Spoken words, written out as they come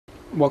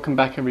Welcome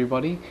back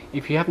everybody.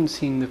 If you haven't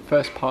seen the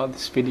first part of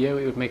this video,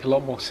 it would make a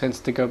lot more sense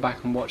to go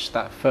back and watch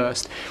that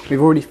first.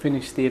 We've already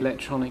finished the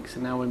electronics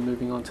and now we're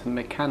moving on to the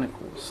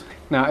mechanicals.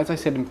 Now, as I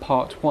said in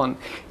part 1,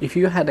 if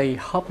you had a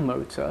hub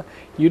motor,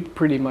 you'd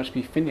pretty much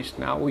be finished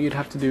now. All you'd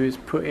have to do is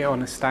put it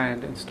on a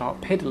stand and start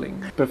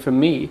pedaling. But for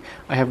me,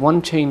 I have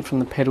one chain from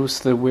the pedals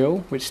to the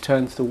wheel, which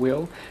turns the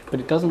wheel, but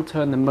it doesn't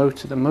turn the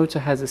motor. The motor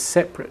has a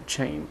separate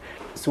chain.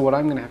 So what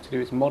I'm going to have to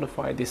do is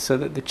modify this so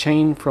that the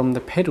chain from the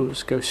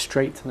pedals goes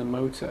straight to the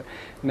motor.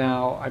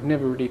 Now, I've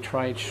never really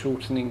tried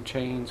shortening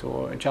chains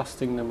or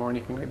adjusting them or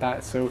anything like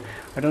that, so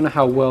I don't know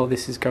how well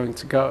this is going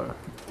to go.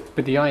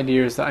 But the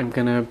idea is that I'm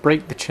going to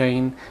break the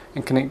chain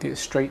and connect it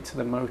straight to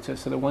the motor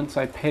so that once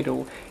I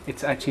pedal,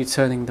 it's actually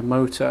turning the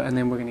motor and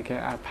then we're going to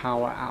get our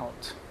power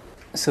out.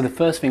 So the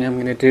first thing I'm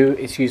going to do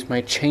is use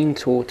my chain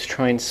tool to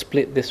try and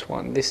split this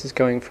one. This is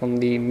going from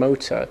the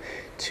motor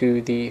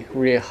to the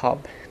rear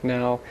hub.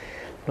 Now,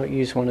 I've not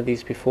used one of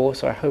these before,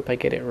 so I hope I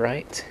get it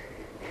right.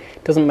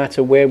 It doesn't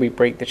matter where we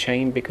break the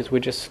chain because we're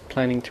just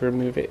planning to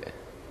remove it.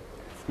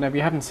 Now, if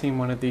you haven't seen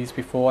one of these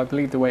before, I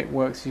believe the way it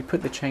works is you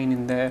put the chain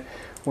in there.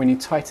 When you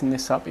tighten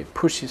this up, it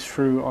pushes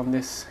through on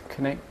this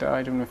connector.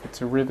 I don't know if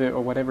it's a rivet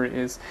or whatever it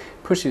is.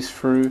 Pushes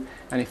through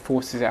and it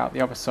forces it out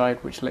the other side,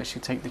 which lets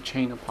you take the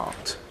chain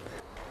apart.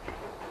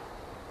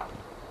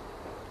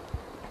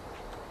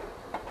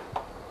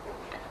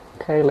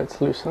 Okay,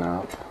 let's loosen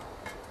up.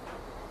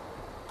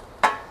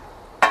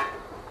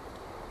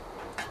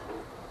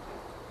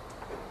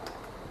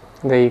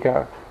 There you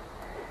go.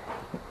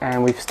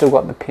 And we've still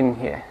got the pin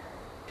here.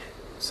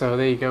 So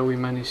there you go, we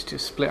managed to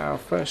split our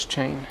first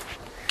chain.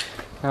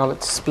 Now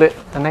let's split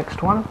the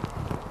next one.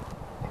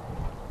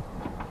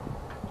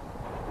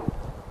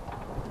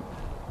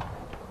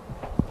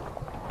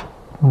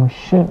 And we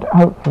should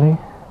hopefully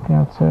be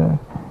able to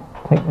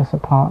take this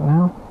apart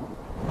now.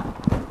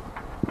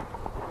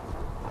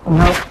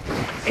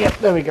 No, yep,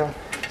 there we go.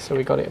 So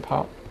we got it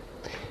apart.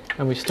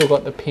 And we've still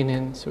got the pin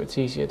in, so it's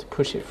easier to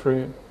push it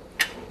through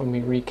when we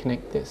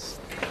reconnect this.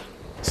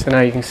 So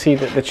now you can see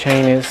that the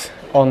chain is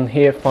on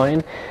here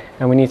fine,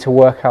 and we need to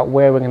work out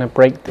where we're going to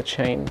break the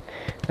chain.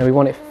 Now we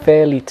want it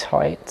fairly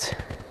tight.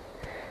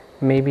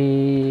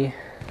 Maybe,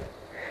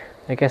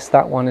 I guess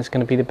that one is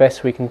going to be the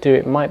best we can do.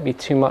 It might be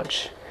too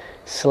much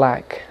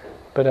slack,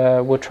 but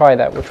we'll try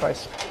that.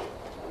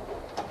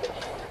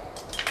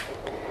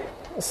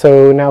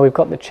 So now we've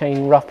got the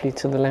chain roughly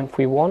to the length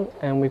we want,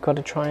 and we've got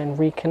to try and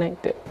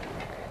reconnect it.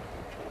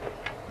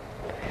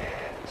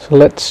 So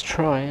let's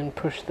try and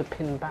push the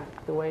pin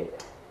back the way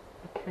it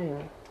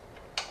came.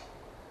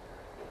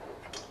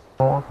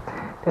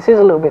 This is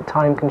a little bit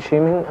time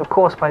consuming. Of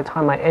course, by the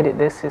time I edit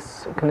this,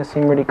 it's going to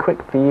seem really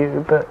quick for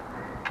you, but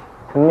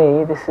for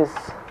me,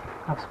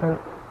 I've spent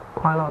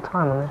quite a lot of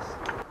time on this.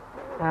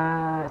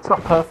 It's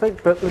not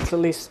perfect, but let's at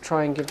least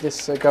try and give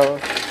this a go.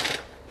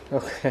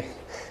 Okay,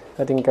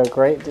 that didn't go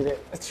great, did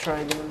it? Let's try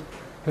again.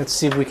 Let's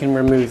see if we can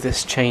remove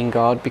this chain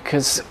guard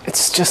because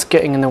it's just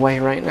getting in the way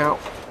right now.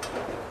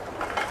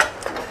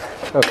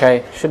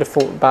 Okay, should have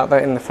thought about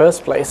that in the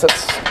first place.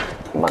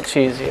 That's much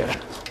easier.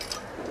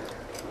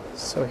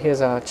 So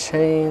here's our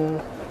chain.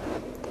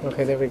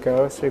 Okay, there we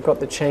go. So we've got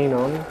the chain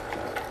on.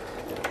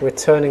 We're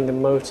turning the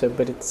motor,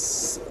 but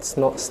it's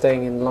not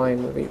staying in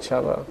line with each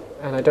other.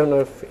 And I don't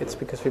know if it's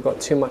because we've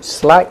got too much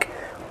slack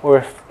or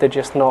if they're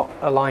just not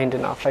aligned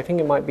enough. I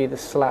think it might be the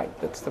slack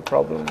that's the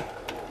problem.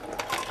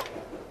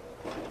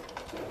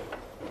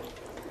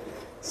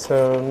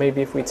 So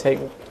maybe if we take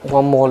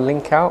one more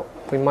link out,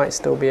 we might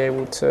still be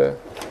able to,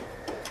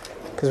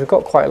 because we've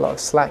got quite a lot of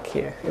slack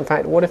here. In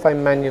fact, what if I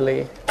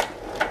manually,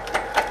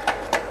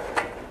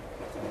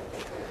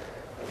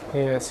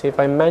 see if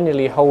I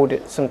manually hold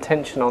it, some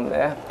tension on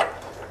there.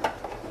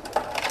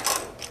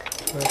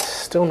 It's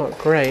still not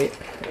great.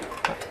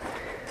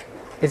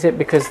 Is it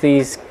because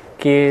these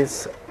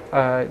gears,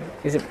 could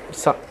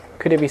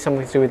it be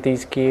something to do with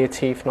these gear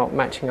teeth not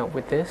matching up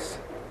with this?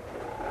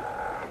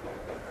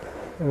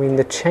 I mean,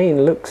 the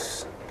chain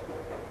looks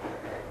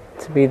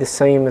to be the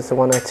same as the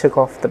one I took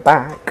off the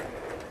back.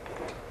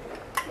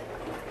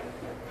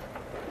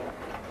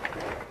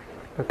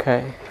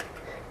 Okay,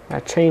 our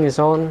chain is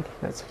on.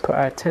 Let's put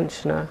our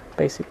tensioner,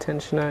 basic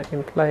tensioner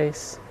in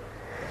place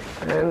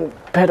and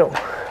pedal.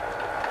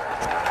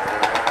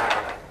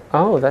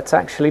 Oh, that's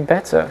actually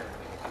better.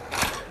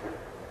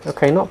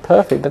 Okay, not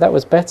perfect, but that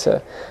was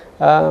better.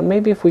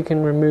 Maybe if we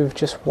can remove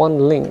just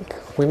one link,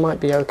 we might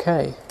be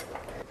okay.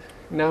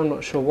 Now I'm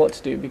not sure what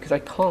to do because I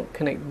can't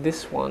connect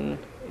this one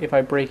if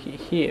I break it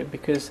here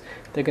because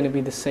they're going to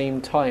be the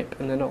same type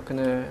and they're not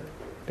going to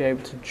be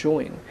able to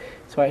join.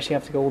 So I actually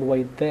have to go all the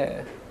way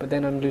there, but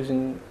then I'm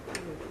losing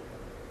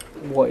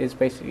what is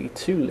basically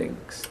 2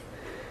 links.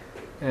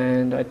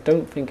 And I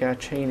don't think our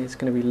chain is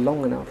going to be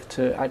long enough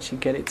to actually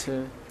get it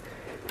to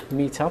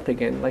meet up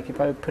again. Like if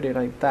I put it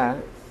like that,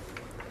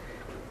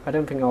 I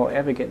don't think I'll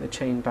ever get the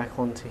chain back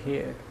onto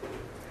here.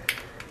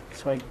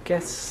 So I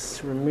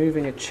guess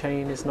removing a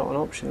chain is not an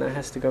option. That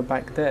has to go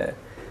back there.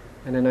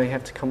 And then I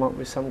have to come up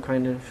with some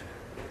kind of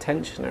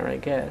tensioner, I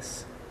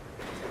guess.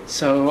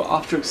 So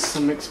after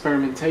some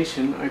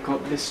experimentation, I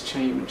got this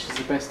chain, which is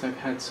the best I've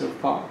had so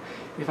far.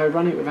 If I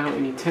run it without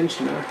any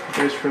tensioner, it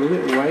goes for a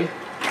little way.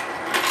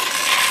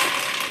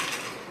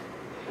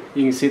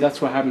 You can see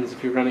that's what happens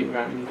if you run it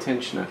without any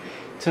tensioner.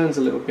 It turns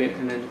a little bit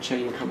and then the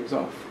chain comes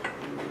off.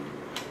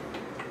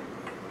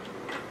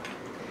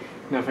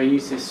 Now if I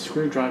use this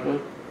screwdriver,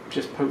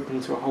 just poked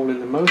into a hole in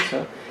the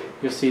motor,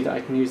 you'll see that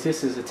I can use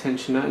this as a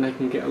tensioner and I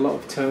can get a lot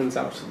of turns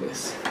out of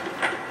this.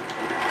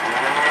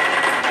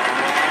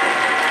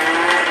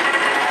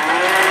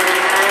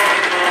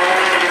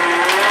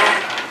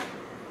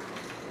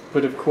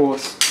 But of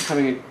course,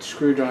 having a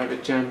screwdriver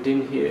jammed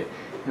in here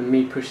and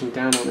me pushing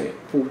down on it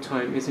full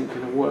time isn't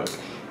going to work.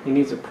 It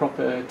needs a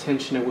proper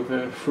tensioner with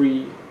a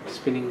free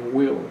spinning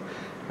wheel,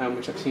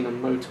 which I've seen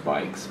on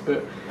motorbikes.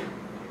 But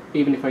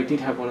even if I did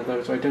have one of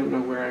those, I don't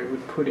know where I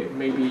would put it.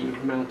 Maybe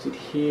mounted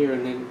here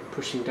and then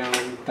pushing down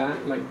on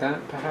that, like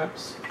that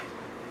perhaps,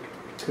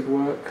 could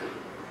work.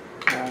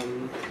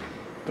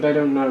 But I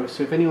don't know,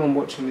 so if anyone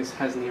watching this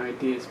has any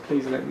ideas,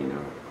 please let me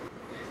know.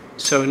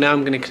 So now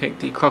I'm going to connect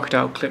the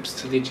crocodile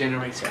clips to the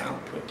generator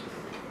output.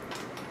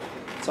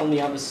 It's on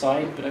the other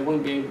side, but I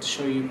won't be able to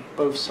show you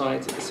both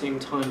sides at the same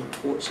time,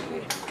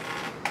 unfortunately.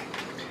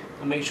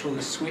 I'll make sure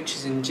the switch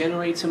is in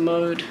generator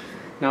mode.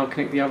 Now I'll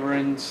connect the other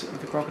ends of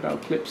the crocodile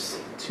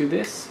clips to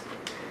this.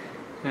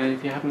 And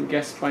if you haven't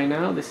guessed by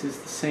now, this is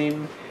the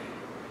same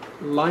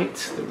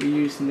light that we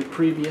used in the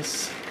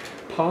previous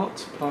part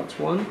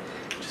 1.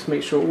 Just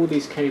make sure all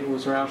these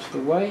cables are out of the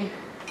way.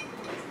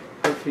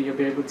 Hopefully you'll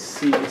be able to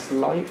see this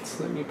light.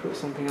 Let me put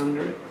something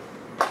under it.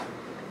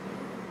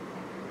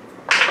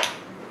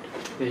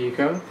 There you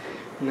go.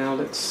 Now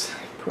let's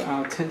put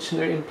our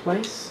tensioner in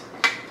place.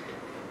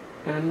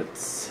 And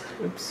let's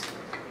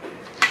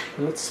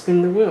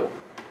spin the wheel.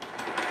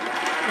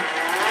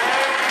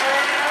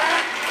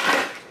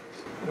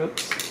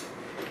 Oops.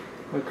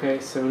 Okay,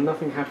 so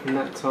nothing happened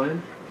that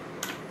time.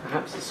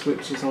 Perhaps the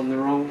switch is on the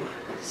wrong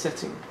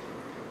setting.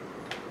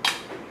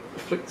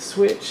 Flick the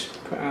switch,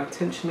 put our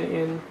tensioner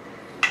in,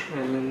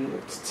 and then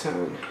let's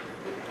turn.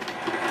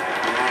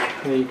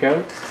 There you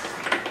go.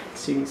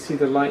 So you can see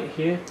the light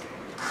here.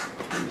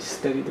 Let me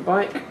steady the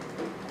bike.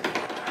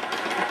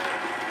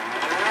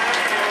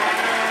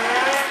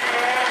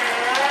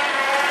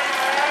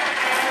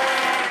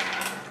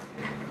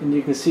 And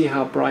you can see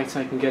how bright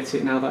I can get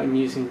it now that I'm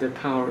using the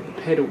power of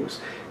the pedals,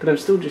 but I'm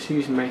still just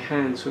using my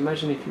hands. So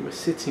imagine if you were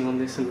sitting on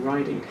this and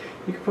riding,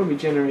 you could probably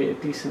generate a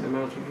decent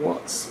amount of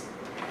watts.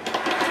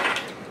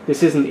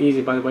 This isn't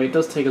easy, by the way. It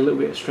does take a little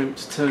bit of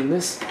strength to turn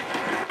this.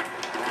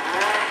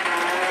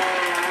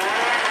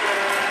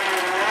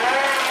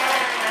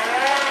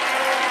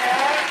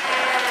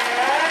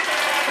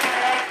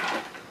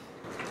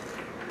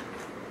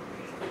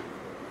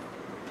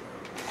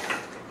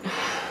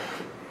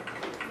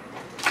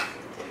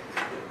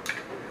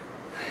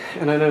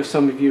 And I know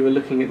some of you are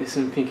looking at this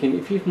and thinking,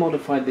 if you've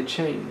modified the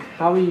chain,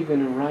 how are you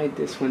going to ride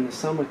this when the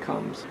summer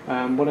comes?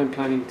 What I'm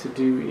planning to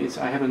do is,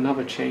 I have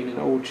another chain, an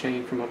old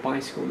chain from a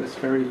bicycle that's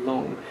very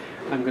long.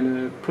 I'm going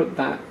to put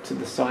that to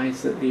the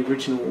size that the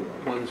original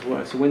ones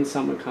were. So when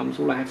summer comes,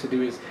 all I have to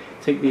do is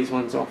take these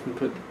ones off and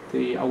put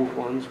the old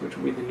ones, which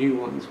will be the new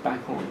ones,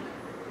 back on.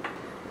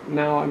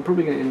 Now I'm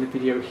probably going to end the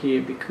video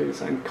here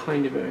because I'm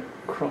kind of at a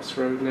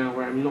crossroad now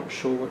where I'm not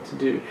sure what to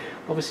do.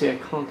 Obviously I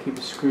can't keep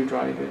a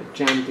screwdriver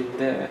jammed in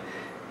there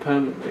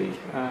permanently,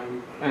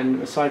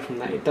 and aside from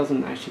that, it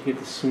doesn't actually give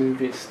the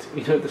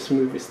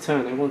smoothest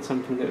turn. I want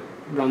something that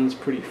runs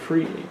pretty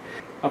freely.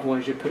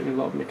 Otherwise you're putting a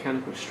lot of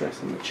mechanical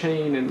stress on the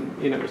chain,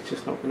 and it's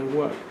just not going to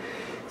work.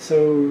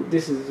 So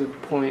this is a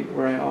point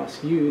where I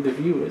ask you, the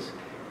viewers,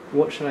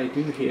 what should I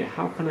do here?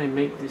 How can I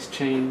make this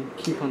chain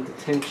keep under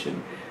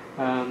tension?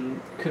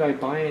 Could I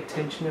buy a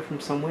tensioner from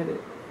somewhere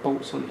that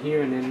bolts on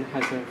here and then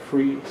has a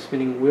free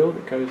spinning wheel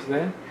that goes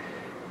there?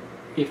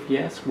 If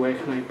yes, where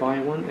can I buy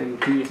one, and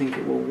do you think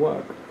it will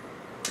work?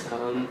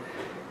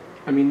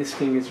 I mean, this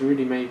thing has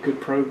really made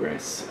good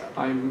progress.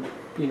 I'm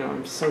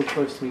so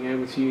close to being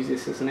able to use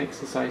this as an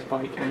exercise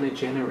bike and a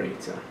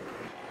generator.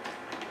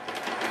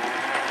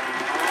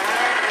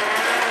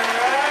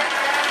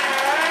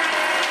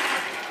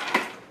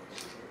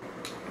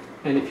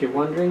 And if you're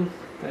wondering,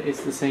 that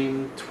is the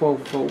same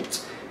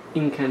 12-volt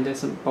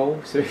incandescent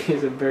bulb, so it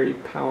is a very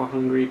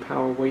power-hungry,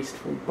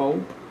 power-wasteful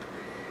bulb.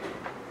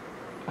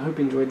 I hope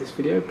you enjoyed this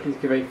video. Please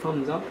give a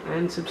thumbs up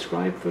and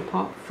subscribe for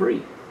part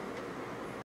 3.